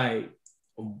 I'm like,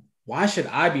 why should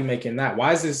I be making that?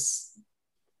 Why is this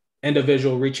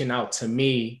individual reaching out to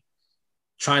me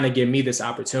trying to give me this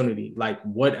opportunity? Like,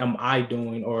 what am I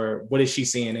doing, or what is she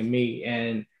seeing in me?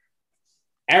 And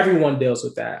everyone deals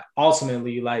with that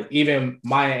ultimately. Like even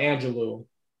Maya Angelou,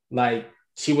 like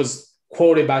she was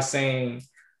quoted by saying,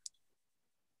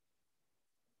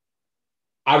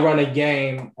 I run a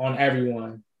game on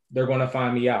everyone. They're going to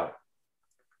find me out.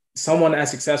 Someone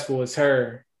as successful as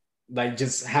her, like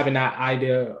just having that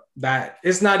idea that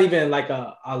it's not even like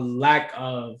a lack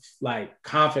of like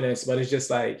confidence, but it's just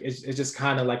like, it's just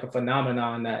kind of like a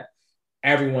phenomenon that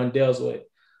everyone deals with.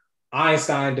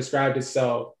 Einstein described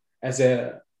himself as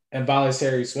a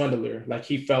involuntary swindler. Like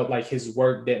he felt like his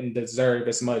work didn't deserve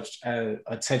as much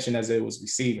attention as it was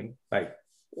receiving. Like,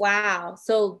 wow.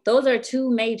 So those are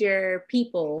two major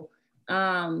people.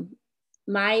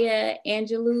 Maya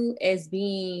Angelou as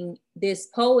being this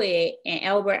poet and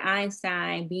Albert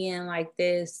Einstein being like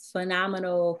this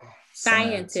phenomenal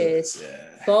scientist.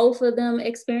 Yeah. Both of them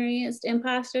experienced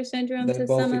imposter syndrome to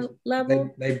some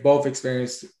level. They both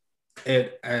experienced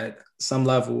it at some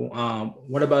level.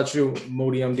 What about you,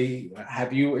 Moody MD?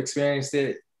 Have you experienced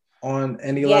it on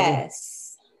any level?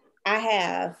 Yes, I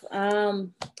have.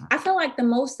 I feel like the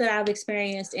most that I've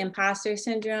experienced imposter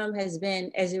syndrome has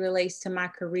been as it relates to my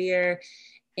career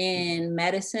in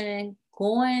medicine,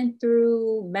 going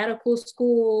through medical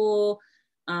school.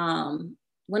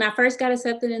 When I first got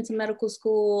accepted into medical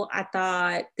school, I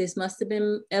thought this must have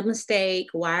been a mistake.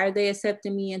 Why are they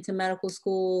accepting me into medical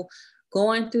school?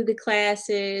 Going through the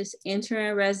classes,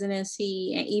 entering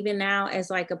residency, and even now as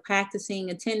like a practicing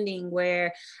attending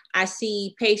where I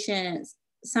see patients,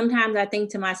 sometimes I think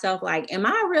to myself, like, am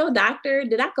I a real doctor?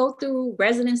 Did I go through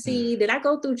residency? Did I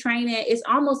go through training? It's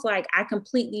almost like I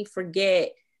completely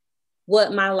forget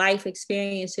what my life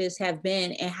experiences have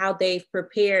been and how they've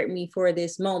prepared me for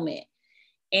this moment.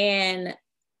 And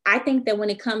I think that when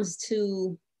it comes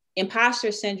to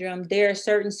imposter syndrome, there are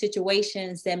certain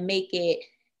situations that make it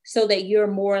so that you're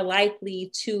more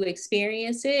likely to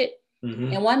experience it.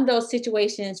 Mm-hmm. And one of those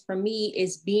situations for me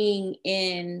is being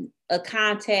in a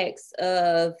context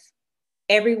of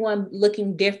everyone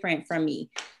looking different from me.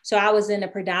 So I was in a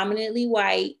predominantly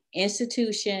white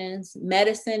institutions.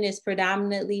 Medicine is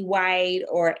predominantly white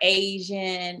or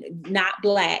Asian, not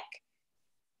Black.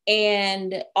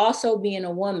 And also being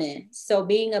a woman. So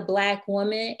being a Black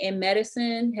woman in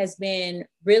medicine has been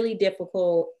really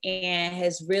difficult and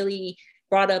has really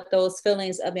brought up those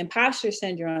feelings of imposter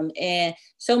syndrome. And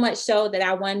so much so that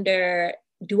I wonder,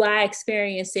 do I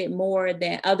experience it more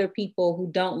than other people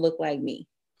who don't look like me?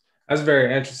 That's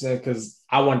very interesting because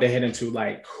I wanted to hit into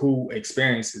like who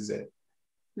experiences it.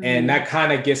 Mm-hmm. And that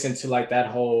kind of gets into like that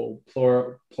whole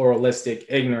pluralistic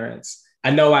ignorance.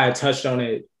 I know I had touched on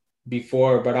it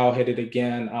before, but I'll hit it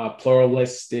again.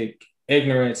 Pluralistic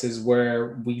ignorance is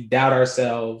where we doubt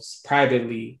ourselves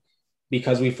privately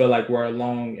because we feel like we're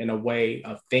alone in a way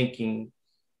of thinking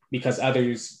because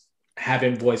others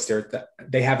haven't voiced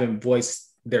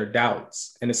their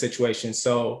doubts in a situation.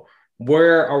 So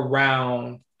we're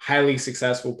around highly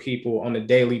successful people on a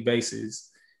daily basis.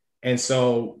 And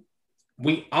so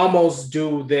we almost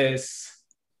do this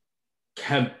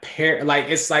compare, like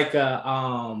it's like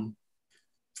a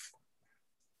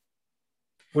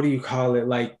what do you call it?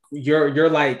 Like you're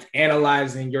like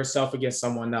analyzing yourself against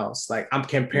someone else. Like I'm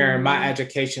comparing my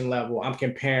education level. I'm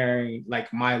comparing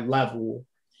like my level.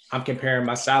 I'm comparing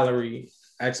my salary.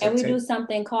 And we do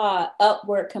something called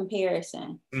upward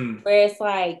comparison, where it's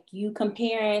like you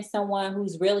comparing someone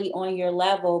who's really on your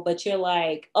level, but you're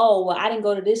like, oh, well, I didn't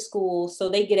go to this school, so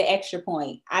they get an extra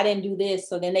point. I didn't do this,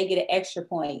 so then they get an extra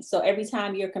point. So every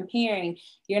time you're comparing,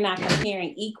 you're not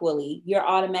comparing equally. You're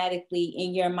automatically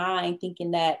in your mind thinking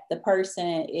that the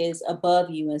person is above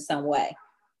you in some way,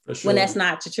 for sure, when that's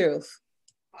not the truth.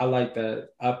 I like that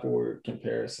upward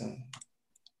comparison.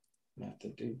 I have to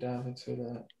deep dive into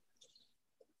that.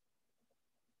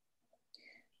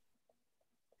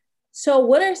 So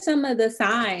what are some of the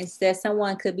signs that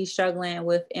someone could be struggling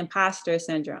with imposter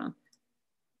syndrome?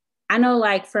 I know,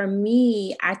 like for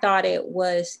me, I thought it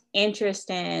was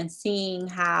interesting seeing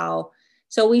how,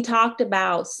 so we talked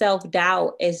about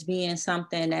self-doubt as being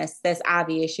something that's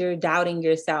obvious. You're doubting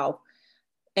yourself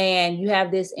and you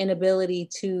have this inability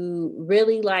to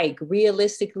really like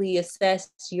realistically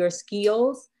assess your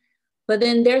skills. But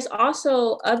then there's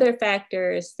also other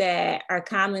factors that are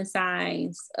common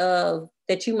signs of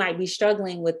that you might be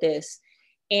struggling with this.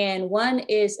 And one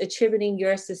is attributing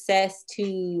your success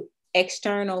to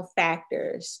external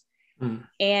factors.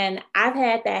 And I've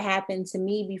had that happen to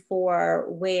me before,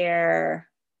 where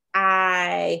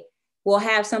I will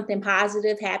have something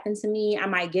positive happen to me. I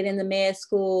might get into med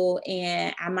school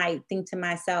and I might think to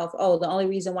myself, oh, the only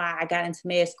reason why I got into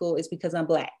med school is because I'm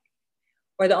Black.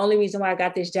 Or the only reason why I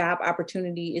got this job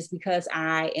opportunity is because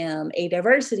I am a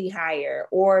diversity hire,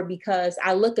 or because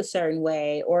I look a certain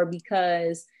way, or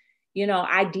because, you know,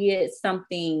 I did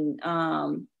something,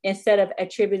 instead of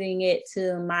attributing it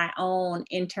to my own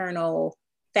internal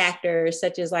factors,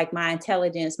 such as like my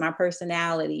intelligence, my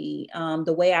personality,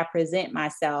 the way I present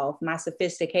myself, my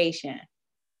sophistication.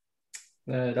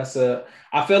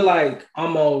 I feel like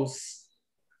almost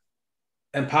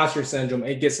imposter syndrome,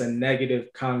 it gets a negative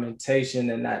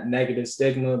connotation and that negative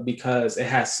stigma because it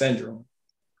has syndrome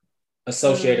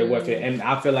associated with it. And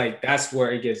I feel like that's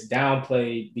where it gets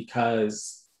downplayed,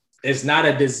 because it's not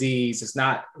a disease. It's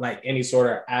not like any sort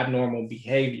of abnormal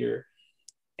behavior.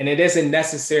 And it isn't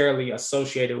necessarily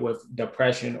associated with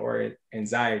depression or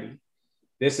anxiety.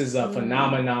 This is a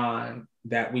phenomenon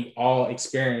that we all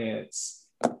experience.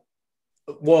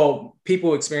 Well,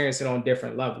 people experience it on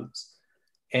different levels.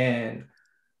 And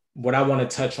what I want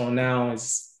to touch on now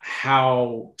is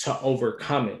how to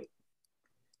overcome it.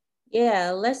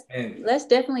 Yeah, let's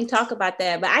definitely talk about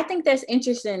that. But I think that's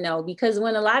interesting though, because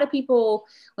when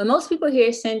most people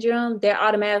hear syndrome, they're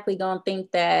automatically going to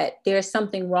think that there's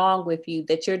something wrong with you,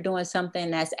 that you're doing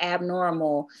something that's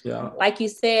abnormal. Yeah. Like you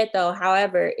said though,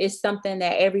 however, it's something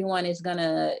that everyone is going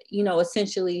to, you know,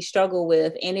 essentially struggle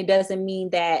with. And it doesn't mean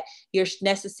that there's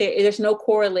no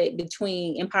correlate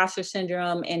between imposter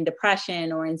syndrome and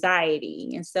depression or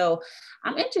anxiety. And so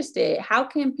I'm interested, how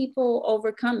can people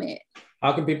overcome it?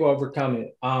 How can people overcome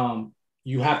it?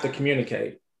 You have to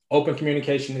communicate. Open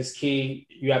communication is key.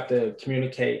 You have to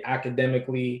communicate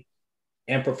academically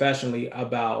and professionally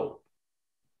about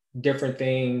different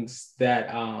things that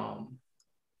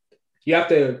you have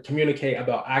to communicate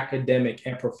about academic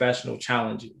and professional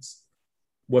challenges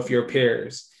with your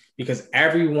peers, because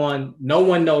no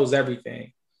one knows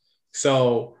everything.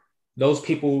 So those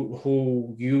people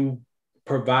who you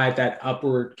provide that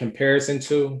upward comparison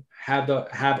to, have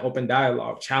open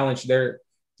dialogue, challenge their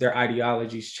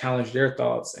ideologies, challenge their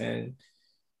thoughts, and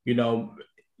you know,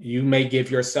 you may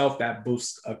give yourself that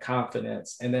boost of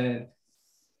confidence. And then,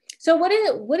 so what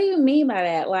do you mean by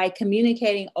that? Like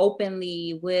communicating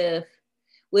openly with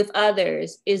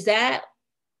others? Is that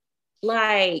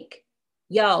like,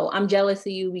 yo, I'm jealous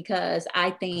of you because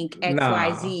I think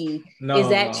XYZ. Is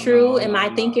that true? Am I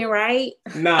thinking right?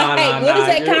 What does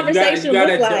that conversation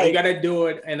look like? You got to do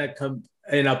it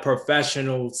in a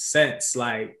professional sense.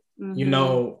 Like, you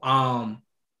know,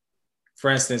 for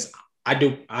instance, I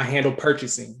handle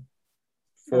purchasing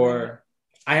for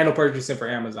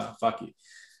Amazon. Fuck it.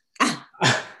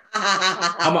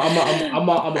 I'm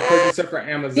a purchaser for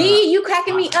Amazon. D, you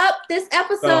cracking me up this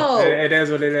episode. So it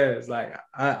is what it is. Like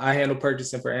I handle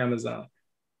purchasing for Amazon.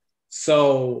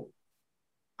 So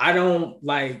I'm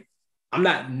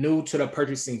not new to the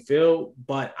purchasing field,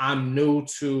 but I'm new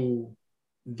to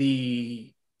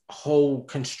the whole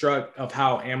construct of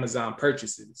how Amazon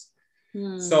purchases.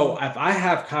 So if I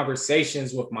have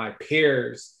conversations with my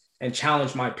peers and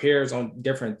challenge my peers on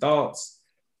different thoughts,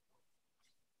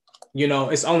 you know,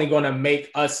 it's only going to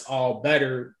make us all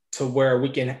better to where we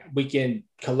can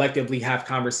collectively have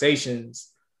conversations.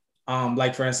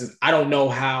 Like for instance, I don't know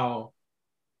how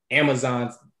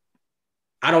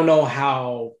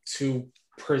to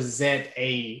present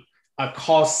a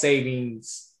cost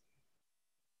savings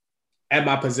at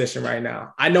my position right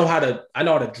now. I know how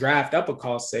to draft up a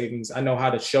cost savings. I know how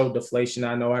to show deflation.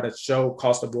 I know how to show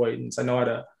cost avoidance. I know how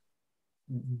to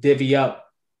divvy up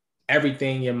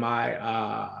everything in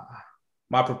my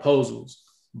my proposals.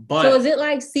 But so is it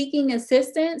like seeking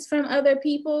assistance from other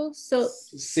people? So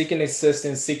seeking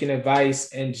assistance, seeking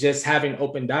advice, and just having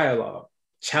open dialogue,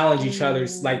 challenge each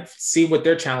other's, like see what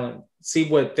their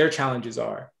challenges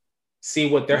are, see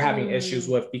what they're having issues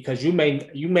with, because you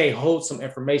may hold some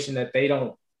information that they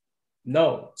don't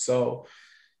know. So,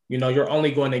 you know, you're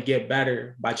only going to get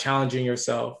better by challenging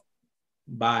yourself,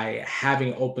 by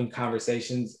having open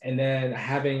conversations, and then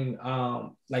having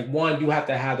you have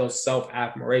to have those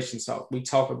self-admiration talk. We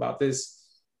talk about this,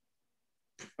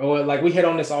 or like we hit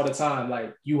on this all the time.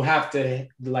 Like you have to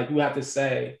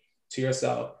say to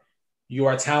yourself, you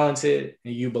are talented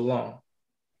and you belong.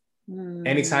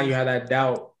 Anytime you have that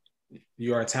doubt,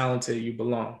 you are talented, you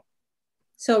belong.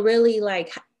 So really,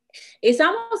 like, it's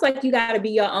almost like you got to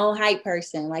be your own hype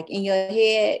person, like in your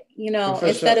head, you know,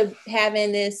 instead of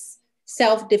having this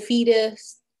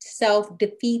self-defeatist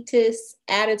self-defeatist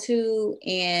attitude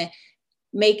and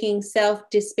making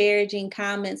self-disparaging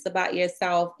comments about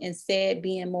yourself, instead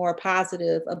being more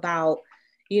positive about,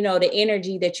 you know, the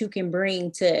energy that you can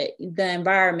bring to the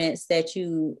environments that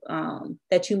you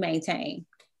maintain.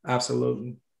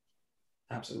 Absolutely.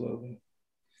 Absolutely.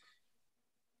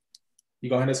 You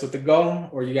gonna hit us with the goal,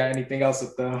 or you got anything else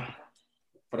with for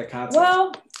the content?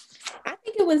 Well, I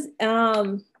think it was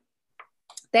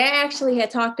they actually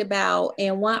had talked about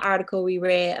in one article we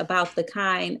read about the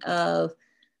kind of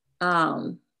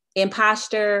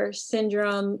imposter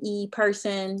syndrome-y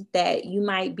person that you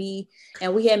might be,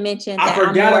 and we had mentioned that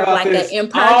I'm more of like an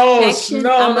imperfection.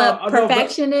 I'm a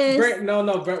perfectionist.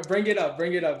 Bring it up.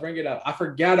 I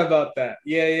forgot about that.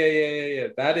 Yeah.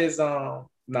 That is no,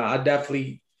 I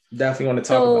definitely want to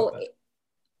talk about that.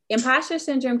 Imposter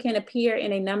syndrome can appear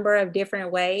in a number of different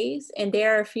ways, and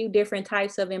there are a few different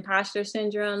types of imposter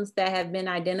syndromes that have been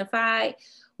identified.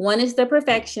 One is the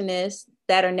perfectionist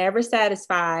that are never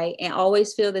satisfied and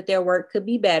always feel that their work could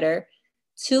be better.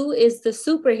 Two is the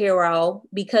superhero,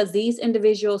 because these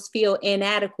individuals feel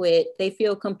inadequate. They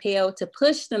feel compelled to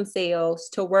push themselves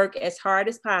to work as hard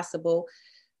as possible.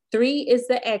 Three is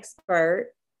the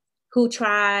expert, who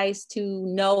tries to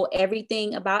know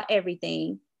everything about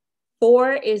everything.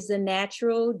 Four is the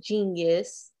natural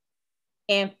genius.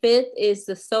 And fifth is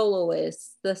the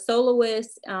soloist. The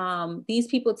soloist, these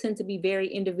people tend to be very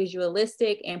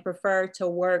individualistic and prefer to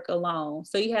work alone.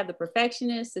 So you have the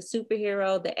perfectionist, the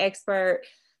superhero, the expert,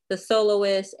 the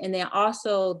soloist, and then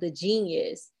also the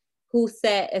genius, who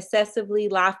set excessively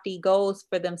lofty goals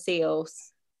for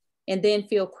themselves and then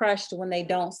feel crushed when they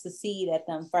don't succeed at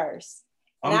them first.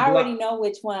 And I already know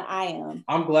which one I am.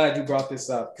 I'm glad you brought this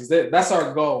up, because that's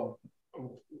our goal.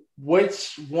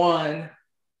 Which one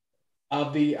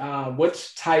of the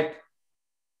which type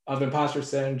of imposter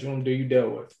syndrome do you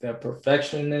deal with? The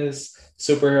perfectionist,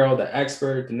 superhero, the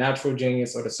expert, the natural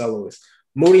genius, or the soloist?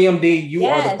 Moody MD, you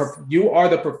are the perfectionist. You are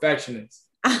the perfectionist.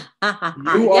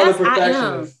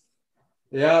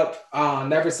 Yep.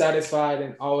 Never satisfied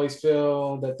and always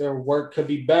feel that their work could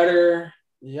be better.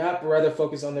 Yep. Rather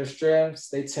focus on their strengths.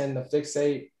 They tend to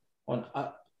fixate on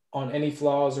any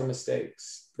flaws or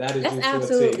mistakes. That's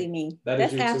absolutely me.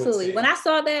 That's absolutely. When I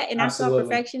saw that and I saw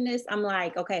perfectionist, I'm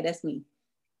like, okay, that's me.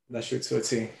 That's you to a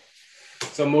T.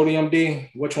 So Moody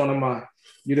MD, which one am I?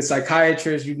 You're the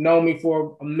psychiatrist. You've known me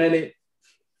for a minute.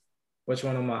 Which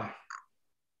one am I?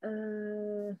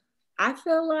 I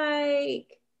feel like,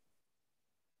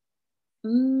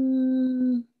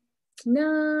 no.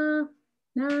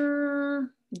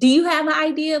 Do you have an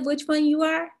idea of which one you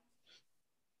are?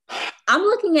 I'm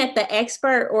looking at the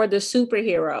expert or the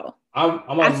superhero.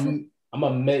 I'm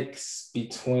a mix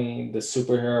between the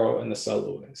superhero and the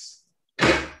soloist.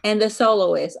 And the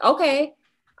soloist. Okay.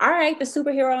 All right. The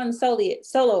superhero and the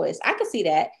soloist. I can see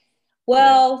that.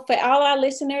 Well, For all our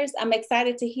listeners, I'm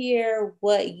excited to hear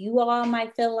what you all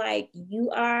might feel like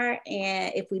you are.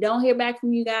 And if we don't hear back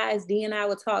from you guys, D and I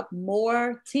will talk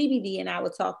more. TBD and I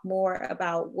will talk more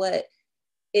about what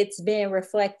it's been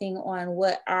reflecting on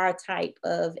what our type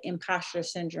of imposter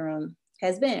syndrome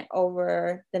has been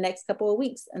over the next couple of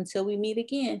weeks until we meet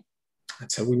again.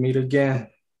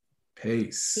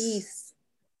 Peace. Peace.